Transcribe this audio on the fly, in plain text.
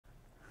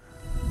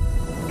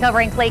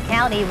Covering Clay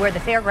County, where the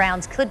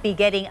fairgrounds could be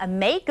getting a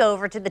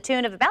makeover to the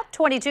tune of about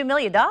 $22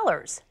 million.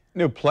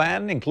 New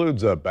plan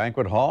includes a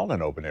banquet hall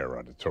and open-air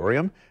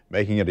auditorium,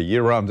 making it a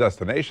year-round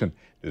destination.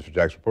 News 4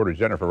 Jax reporter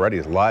Jennifer Reddy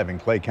is live in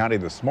Clay County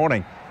this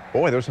morning.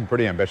 Boy, there's some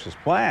pretty ambitious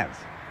plans.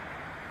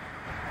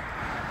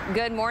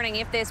 Good morning.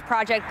 If this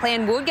project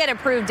plan would get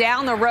approved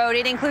down the road,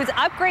 it includes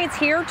upgrades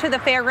here to the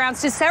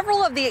fairgrounds, to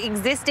several of the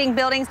existing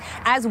buildings,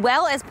 as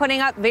well as putting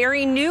up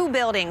very new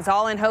buildings,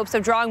 all in hopes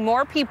of drawing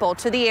more people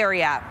to the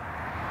area.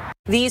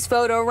 These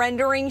photo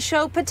renderings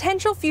show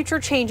potential future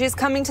changes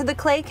coming to the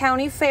Clay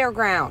County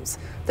Fairgrounds.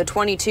 The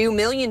 $22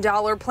 million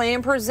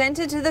plan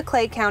presented to the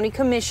Clay County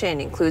Commission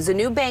includes a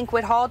new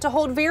banquet hall to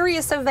hold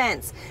various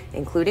events,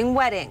 including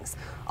weddings.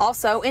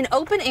 Also, an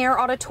open-air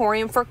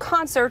auditorium for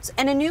concerts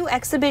and a new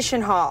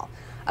exhibition hall.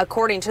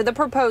 According to the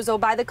proposal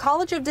by the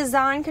College of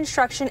Design,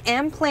 Construction,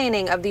 and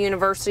Planning of the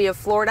University of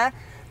Florida,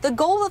 the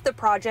goal of the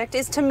project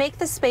is to make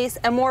the space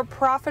a more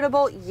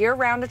profitable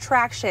year-round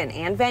attraction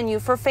and venue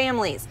for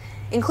families,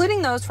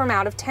 including those from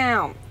out of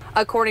town.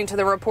 According to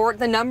the report,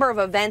 the number of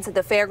events at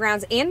the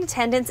fairgrounds and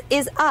attendance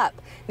is up.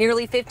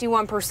 Nearly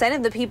 51%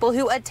 of the people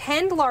who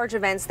attend large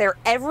events there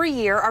every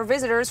year are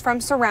visitors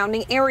from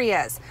surrounding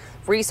areas.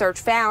 Research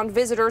found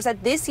visitors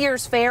at this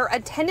year's fair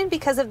attended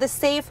because of the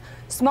safe,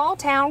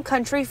 small-town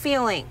country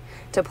feeling.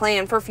 To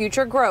plan for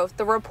future growth,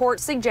 the report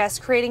suggests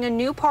creating a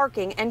new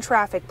parking and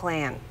traffic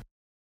plan.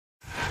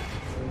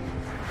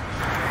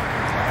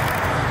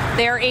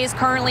 There is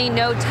currently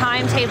no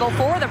timetable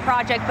for the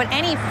project, but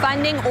any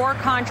funding or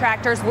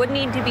contractors would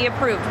need to be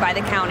approved by the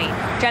county.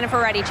 Jennifer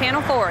Reddy,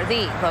 Channel 4,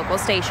 the local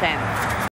station.